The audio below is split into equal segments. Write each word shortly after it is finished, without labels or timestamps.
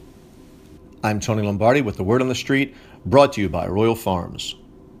I'm Tony Lombardi with the Word on the Street, brought to you by Royal Farms.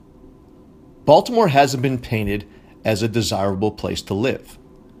 Baltimore hasn't been painted as a desirable place to live.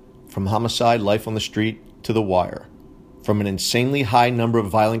 From homicide, life on the street, to The Wire. From an insanely high number of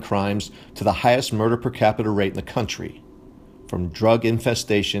violent crimes to the highest murder per capita rate in the country. From drug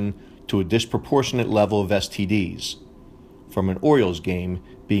infestation to a disproportionate level of STDs. From an Orioles game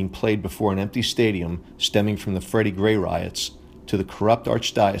being played before an empty stadium stemming from the Freddie Gray riots to the corrupt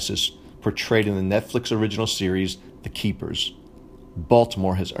archdiocese portrayed in the Netflix original series The Keepers.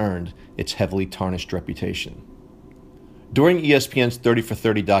 Baltimore has earned its heavily tarnished reputation. During ESPN's 30 for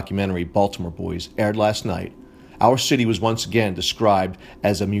 30 documentary Baltimore Boys, aired last night, our city was once again described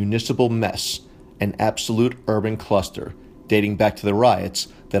as a municipal mess, an absolute urban cluster dating back to the riots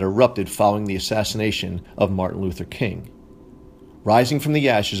that erupted following the assassination of Martin Luther King. Rising from the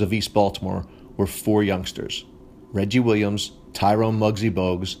ashes of East Baltimore were four youngsters: Reggie Williams, Tyrone Muggsy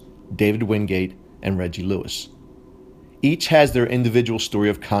Bogues, David Wingate, and Reggie Lewis. Each has their individual story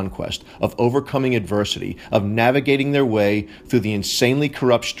of conquest, of overcoming adversity, of navigating their way through the insanely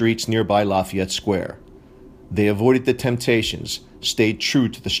corrupt streets nearby Lafayette Square. They avoided the temptations, stayed true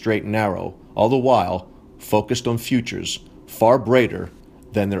to the straight and narrow, all the while focused on futures far brighter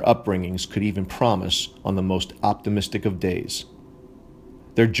than their upbringings could even promise on the most optimistic of days.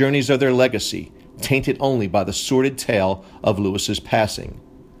 Their journeys are their legacy, tainted only by the sordid tale of Lewis's passing.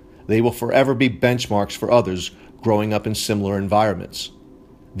 They will forever be benchmarks for others growing up in similar environments.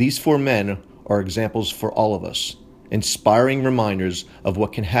 These four men are examples for all of us, inspiring reminders of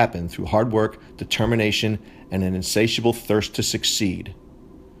what can happen through hard work, determination, and an insatiable thirst to succeed.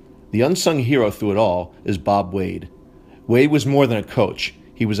 The unsung hero through it all is Bob Wade. Wade was more than a coach.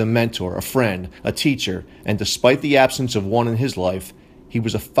 He was a mentor, a friend, a teacher, and despite the absence of one in his life, he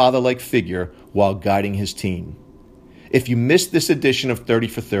was a father-like figure while guiding his team. If you missed this edition of 30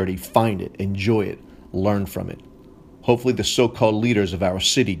 for 30, find it, enjoy it, learn from it. Hopefully the so-called leaders of our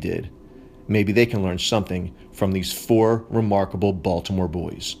city did. Maybe they can learn something from these four remarkable Baltimore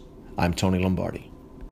boys. I'm Tony Lombardi.